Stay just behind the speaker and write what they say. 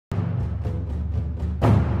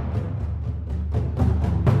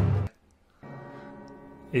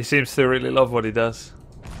He seems to really love what he does.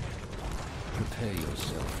 Prepare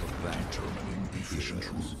yourself for battle. Efficient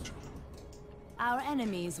route. Our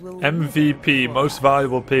enemies will MVP, most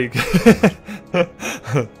valuable pig.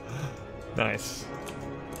 Nice.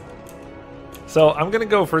 So I'm gonna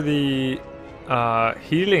go for the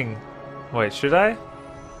healing. Wait, should I?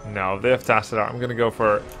 No, they have Tacit Art. I'm gonna go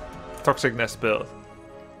for Toxic Nest build.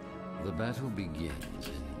 The battle begins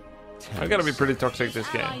in 10 I gotta be pretty toxic this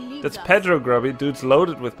Ally game. needs That's us. Pedro, Grubby. Dude's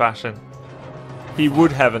loaded with passion. He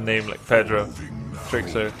would have a name like Pedro.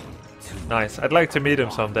 Trickster. Nice. I'd like to meet him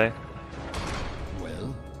someday.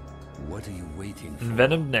 Well, what are you waiting for?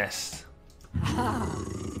 Envenomed Nest.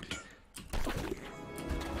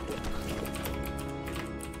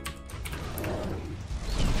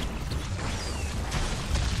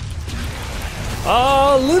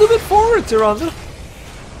 A little bit forward, Tyrande.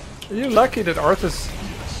 You're lucky that Arthas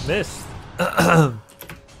missed.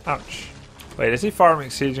 Ouch. Wait, is he farming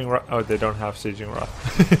Sieging Wrath? Oh, they don't have Sieging Wrath.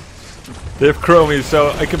 They have Chromie, so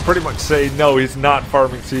I can pretty much say no, he's not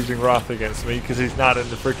farming Sieging Wrath against me because he's not in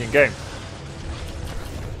the freaking game.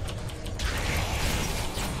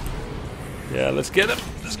 Yeah, let's get him.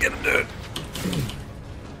 Let's get him, dude.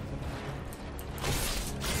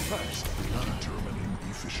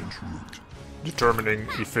 Determining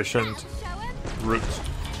efficient route.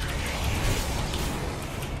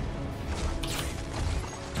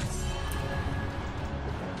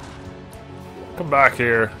 Come back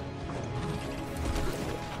here.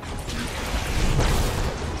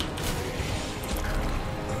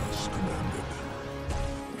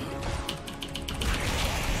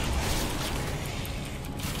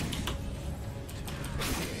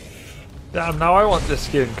 Damn, now I want this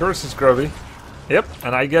skin. Curses, Grubby. Yep,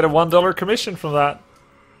 and I get a $1 commission from that.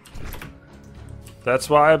 That's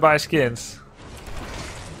why I buy skins.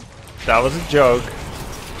 That was a joke.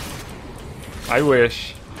 I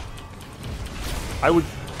wish. I would,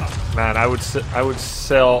 man. I would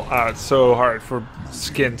sell out so hard for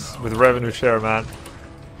skins with revenue share, man.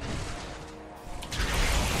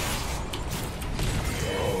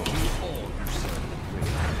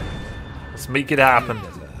 Let's make it happen.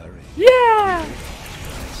 Yeah.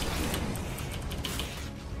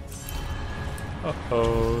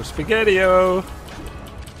 Uh-oh, Spaghetti-O!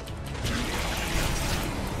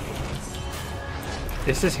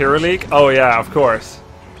 Is this Hero League? Oh yeah, of course.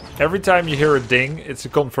 Every time you hear a ding, it's a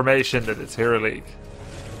confirmation that it's Hero League.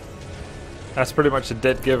 That's pretty much a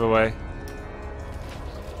dead giveaway.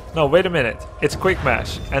 No, wait a minute. It's Quick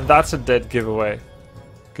Mash, and that's a dead giveaway.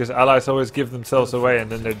 Because allies always give themselves away and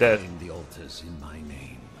then they're dead. The altars in my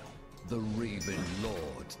name. The Raven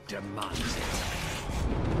Lord demands it.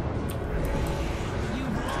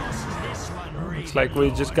 Looks like we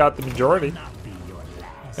just got the majority.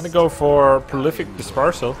 Gonna go for Prolific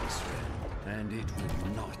Dispersal. And it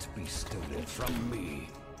will not be stolen from me.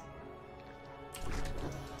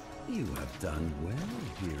 You have done well,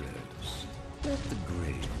 heroes. Let the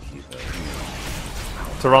Gravekeeper know.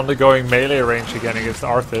 Tyrande going melee range again against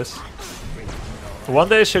Arthas. One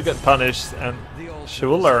day she'll get punished and she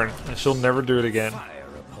will learn and she'll never do it again.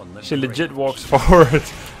 She legit walks forward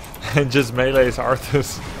and just melees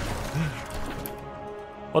Arthas.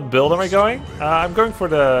 What build am I going? I'm going for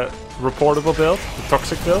the reportable build, the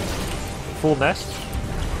toxic build. Full nest.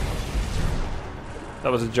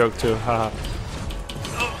 That was a joke too, haha.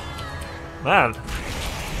 Man,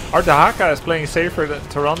 our Dahaka is playing safer than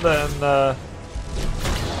Tyrande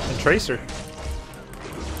and Tracer.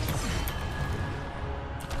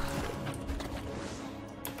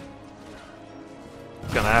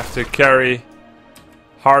 Gonna have to carry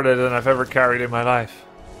harder than I've ever carried in my life.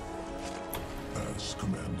 As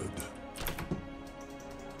commanded.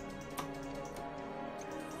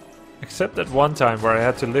 Except at one time where I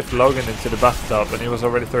had to lift Logan into the bathtub and he was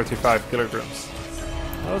already 35 kilograms.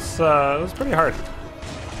 That was pretty hard.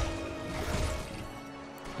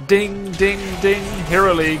 Ding, ding, ding.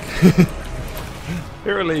 Hero League.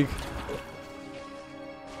 Hero League.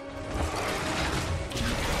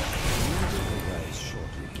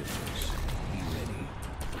 Shortly, heroes. Be ready.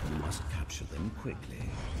 You must capture them quickly.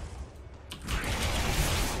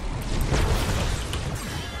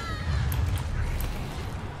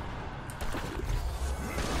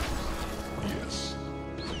 Yes.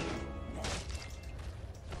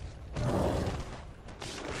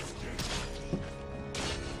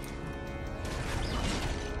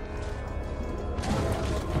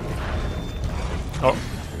 Oh,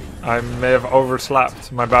 I may have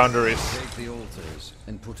overslapped my boundaries. Take the altars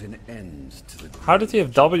and put an end to the. How did he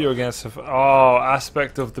have W against him? Oh,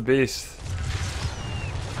 aspect of the beast.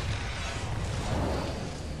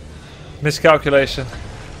 Miscalculation.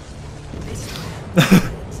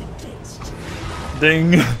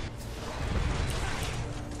 Ding.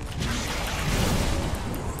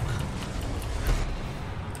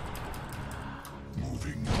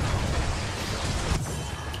 Moving.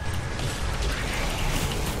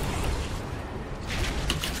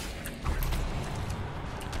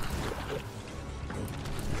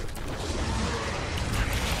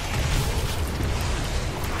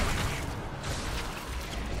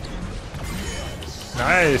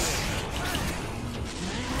 Nice.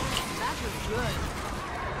 That was good.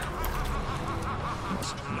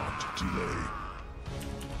 Must not delay.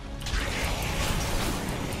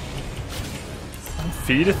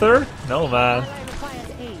 Feed-a-thur? No, man. Ally requires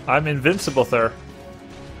aid. I'm invincible, thur.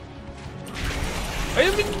 I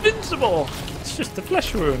am invincible! It's just a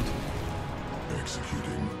flesh wound.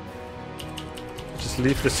 Executing. Just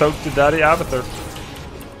leave the soak to Daddy Abathur.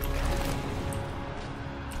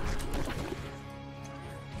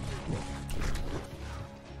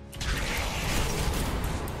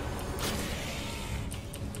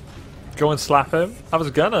 Go and slap him? I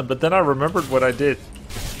was gonna, but then I remembered what I did.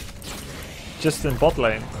 Just in bot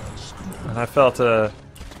lane. As commanded. And I felt a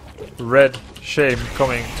red shame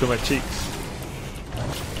coming to my cheeks.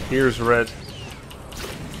 Ears red.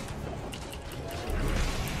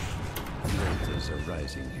 The altars are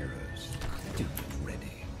rising, heroes. Do get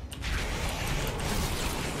ready.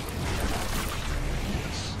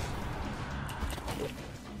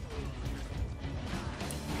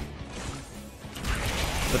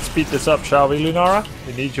 Let's speed this up, shall we, Lunara?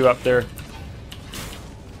 We need you up there.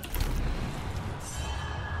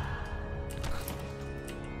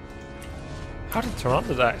 How did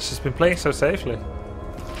Toronto die? She's been playing so safely. The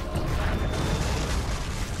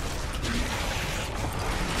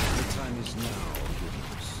time is now,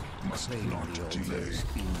 heroes. Must Claim not the delay. altars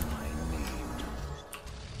in my name.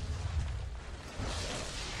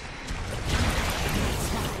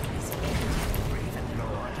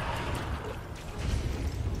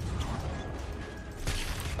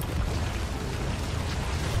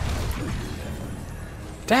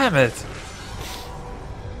 Damn it!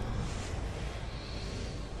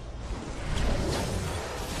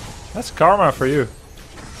 That's karma for you.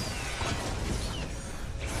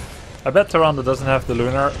 I bet Toronto doesn't have the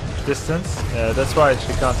lunar distance. Yeah, that's why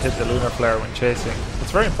she can't hit the lunar flare when chasing.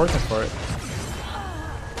 It's very important for it.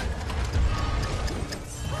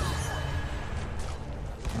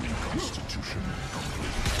 Reconstitution complete.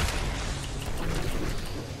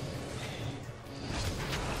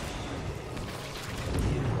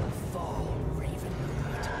 Fall,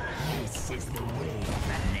 Ravenlord. This is the way of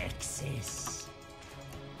the Nexus.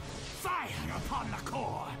 Fire upon the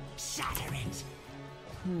core. Shatter it.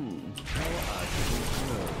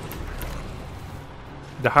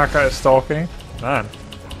 The Haka is stalking. Man.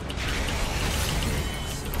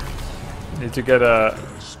 Need to get a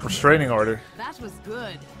restraining order. That was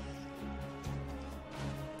good.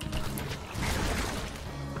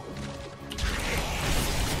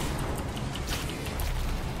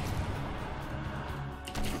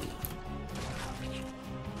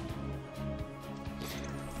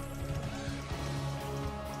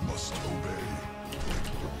 Must obey.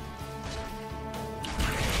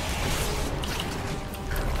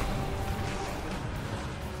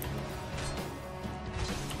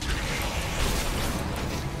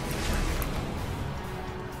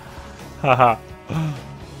 Haha.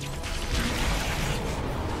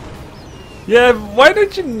 Yeah, why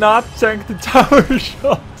did you not tank the tower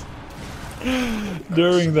shot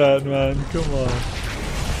during that, man? Come on.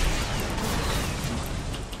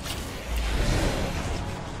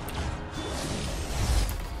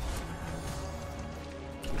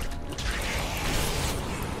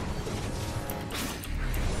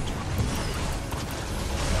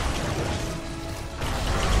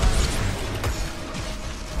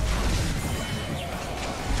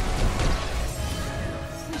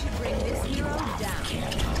 We should bring this hero down.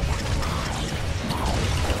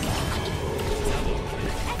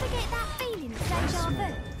 Ever get that feeling of deja vu?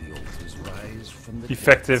 The altars rise from the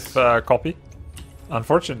Effective copy.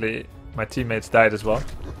 Unfortunately, my teammates died as well.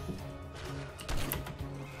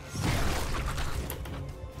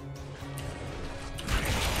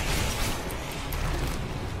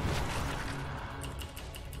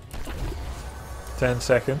 Ten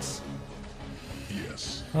seconds.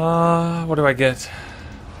 Yes. What do I get?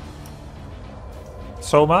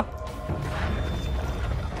 Soma?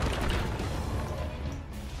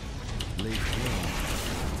 late game.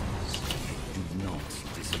 Do not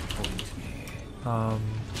disappoint me.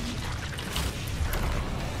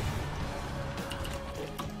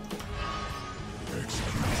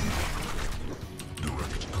 Execution.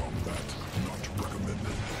 Direct combat not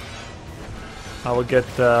recommended. I will get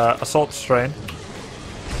Assault Strain.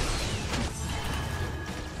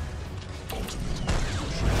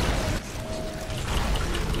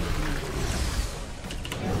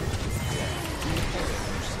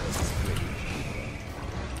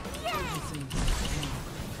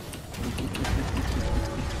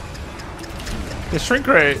 The shrink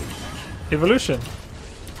ray evolution.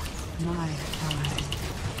 My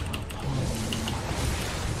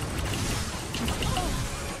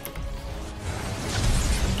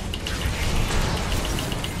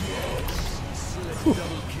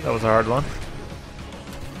That was a hard one.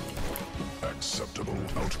 Acceptable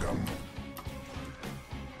outcome.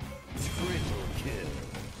 Triple kill.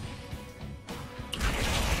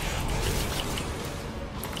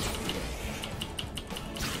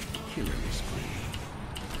 Killing spree.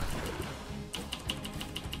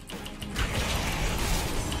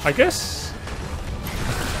 I guess.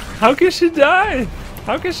 How can she die?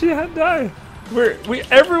 How can she die?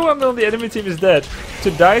 Everyone on the enemy team is dead. To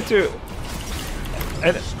die to.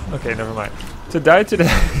 And okay, never mind. To die to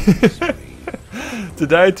the to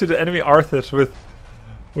die to the enemy Arthas with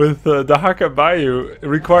the Haka Bayou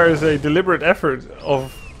requires a deliberate effort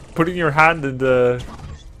of putting your hand in the,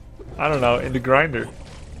 I don't know, in the grinder.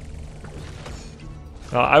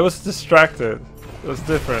 No, I was distracted. It was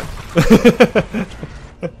different.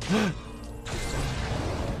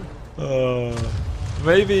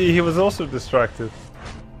 Maybe he was also distracted.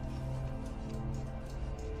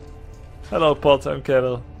 Hello, Pot. I'm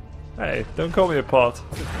Kettle. Hey, don't call me a pot.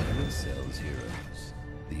 Element cells, heroes.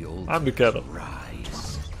 The old I'm the kettle.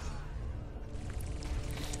 rise.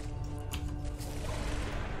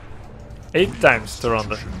 8 times,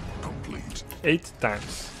 Taronda. Complete. 8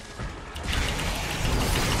 times.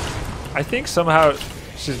 I think somehow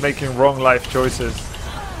she's making wrong life choices.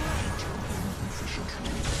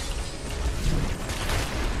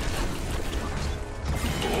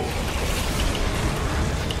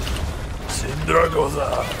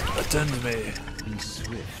 Sindragoza, attend me. Be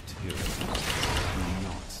swift, heroes. Do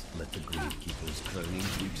not let the Gravekeeper's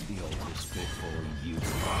cronies reach the altars before you.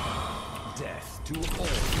 Death to all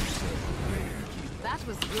who serve the Gravekeeper. That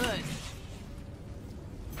was good.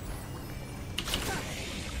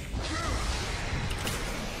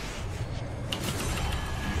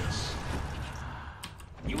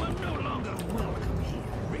 You are no longer welcome here,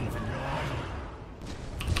 Ravenlord.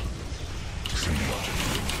 Symbiotic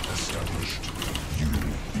link established. You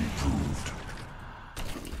improved.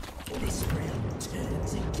 This realm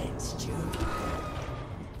turns against you.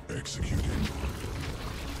 Executing.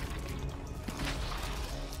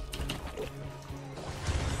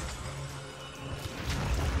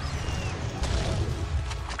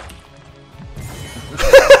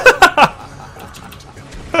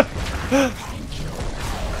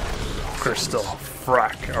 Crystal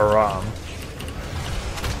frack around.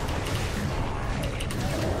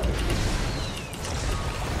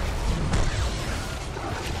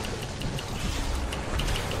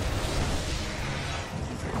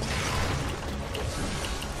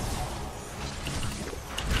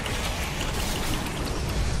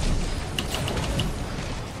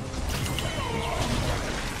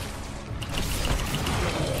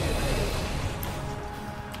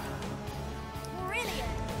 Brilliant.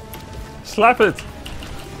 Slap it!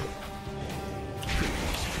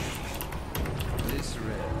 This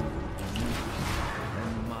realm,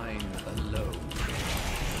 and mine alone.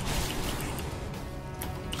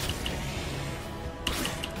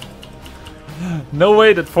 No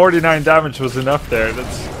way that 49 damage was enough there.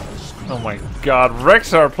 That's. Oh my god.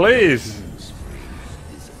 Rexar, please!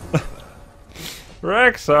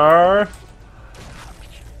 Rexar!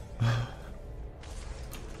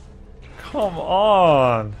 Come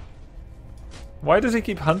on! Why does he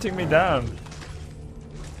keep hunting me down?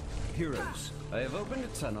 Heroes, I have opened a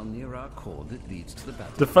tunnel near our core that leads to the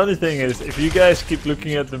battle. The funny thing is, if you guys keep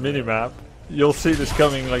looking at the minimap, you'll see this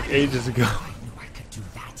coming like ages ago. I knew I could do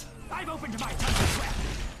that. I've opened my tunnel trap.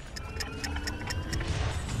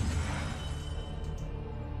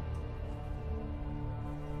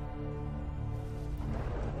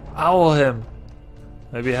 Owl him!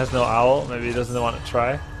 Maybe he has no owl, maybe he doesn't want to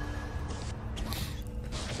try.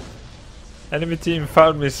 Enemy team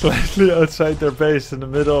found me slightly outside their base in the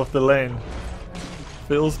middle of the lane.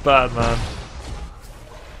 Feels bad, man.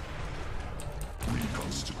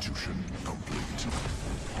 Reconstitution complete.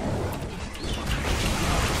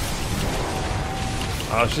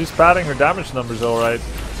 Oh, she's padding her damage numbers alright.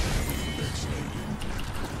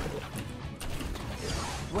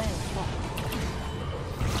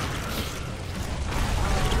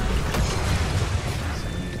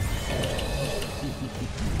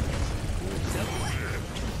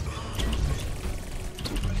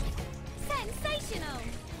 Sensational.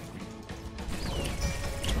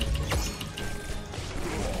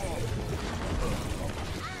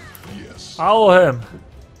 Yes. Owl him!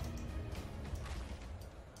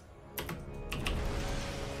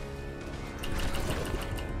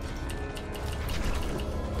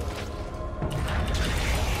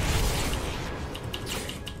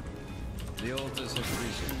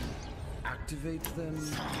 Vision. Activate them.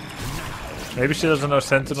 Maybe she doesn't know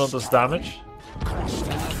Sentinel does damage. Bring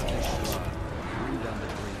down the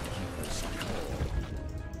Gravekeeper's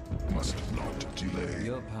call. Must not delay.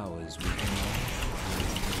 Your powers will be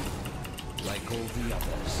like all the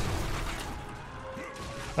others.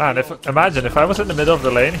 And imagine if I was in the middle of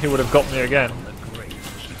the lane, he would have got me again. The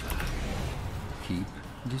Gravekeeper. Keep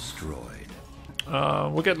destroyed.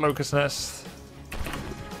 We'll get Locust Nest.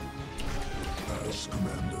 As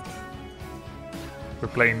commanded. We're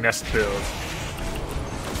playing Nest build.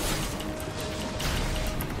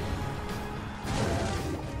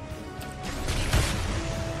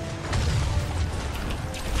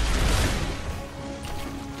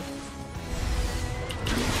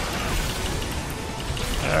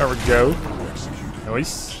 There we go.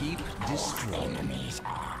 Nice. Keep destroying.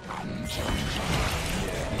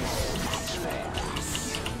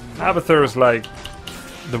 Abathur is like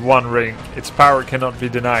the One Ring. Its power cannot be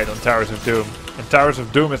denied on Towers of Doom. And Towers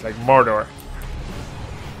of Doom is like Mordor.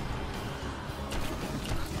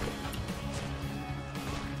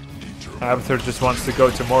 Abathur just wants to go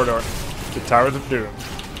to Mordor. To Towers of Doom.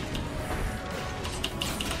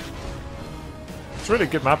 It's a really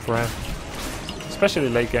good map for him. Especially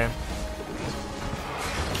late game.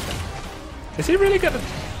 Is he really gonna... No.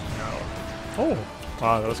 Oh.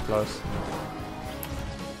 Wow, that was close.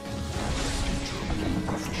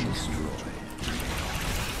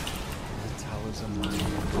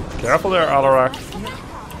 Careful there, Alarak.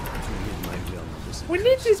 We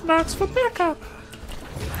need these mats for backup.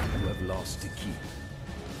 You have lost to keep.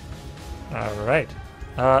 Alright.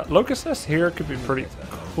 Locust Nest here could be pretty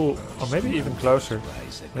cool. Or maybe even closer.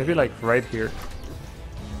 Maybe like right here.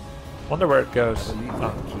 Wonder where it goes.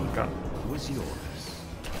 Oh, God. Was yours.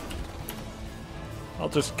 I'll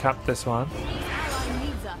just cap this one. Ally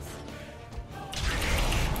needs us.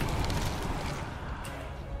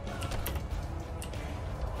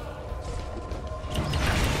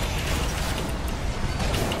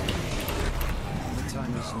 The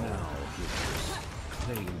time is now, heroes.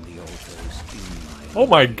 Claim the altars in my Oh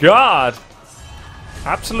my God!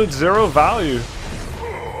 Absolute zero value. This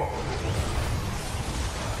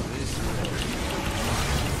world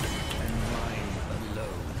and mine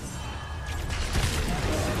alone.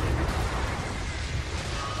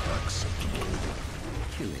 Acceptable.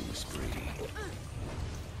 Killing spree.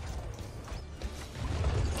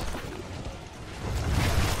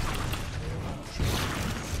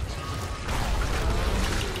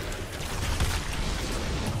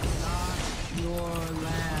 Your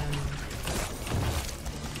land.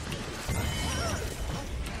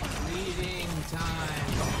 Leading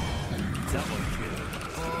time. Double kill.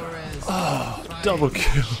 Forest. Double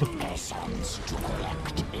kill. Lessons to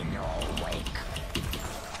collect in your wake.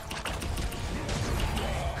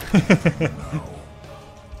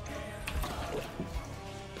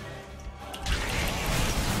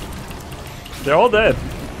 They're all dead.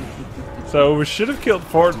 So we should have killed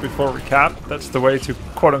Fort before we capped. That's the way to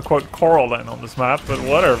quote-unquote coral land on this map, but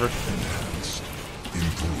whatever.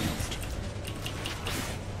 Improved.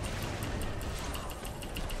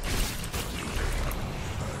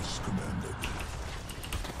 As commanded.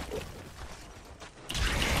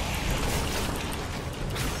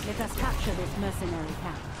 Let us capture this mercenary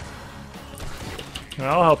camp.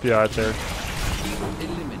 I'll help you out there.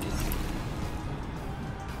 Eliminated.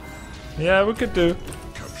 Yeah, we could do.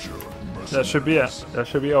 Capture That should be it. That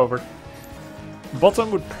should be over.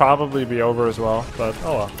 Bottom would probably be over as well, but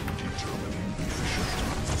oh well. determining efficient.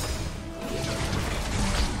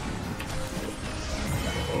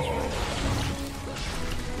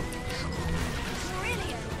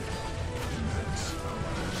 Brilliant. Immense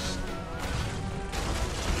allies.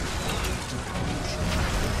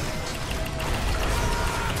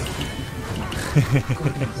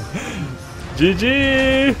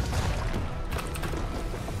 GG!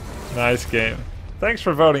 Nice game. Thanks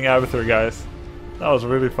for voting Abathur, guys. That was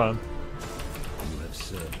really fun. You have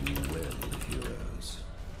served me well, heroes.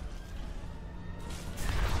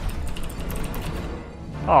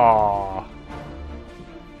 Aww.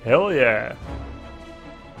 Hell yeah.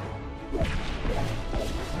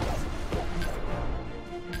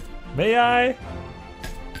 May I?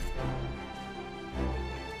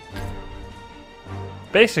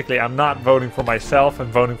 Basically, I'm not voting for myself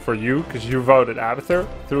and voting for you because you voted Abathur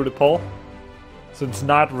through the poll. So it's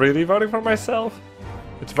not really voting for myself.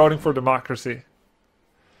 It's voting for democracy.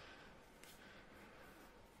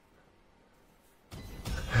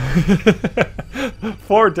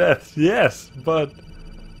 Four deaths, yes, but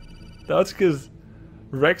that's because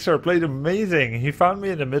Rexar played amazing. He found me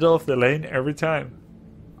in the middle of the lane every time.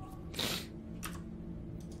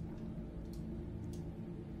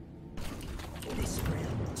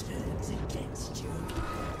 against you.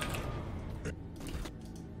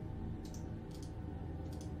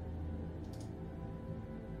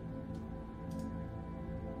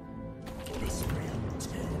 This realm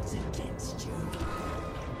turns against you.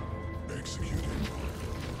 Executed.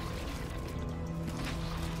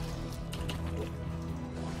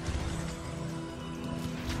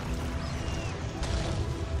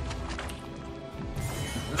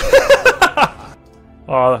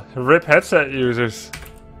 Oh, rip headset users.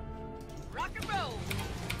 Rock and roll.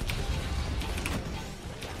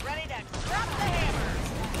 Ready to drop the hammer.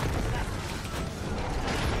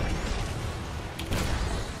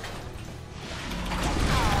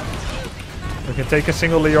 We can take a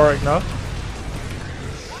single Leoric now.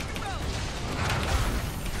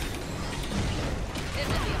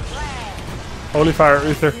 Holy fire,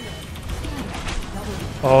 Uther.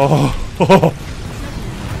 Oh.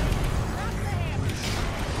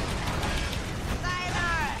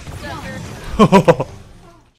 Sayonara, sucker.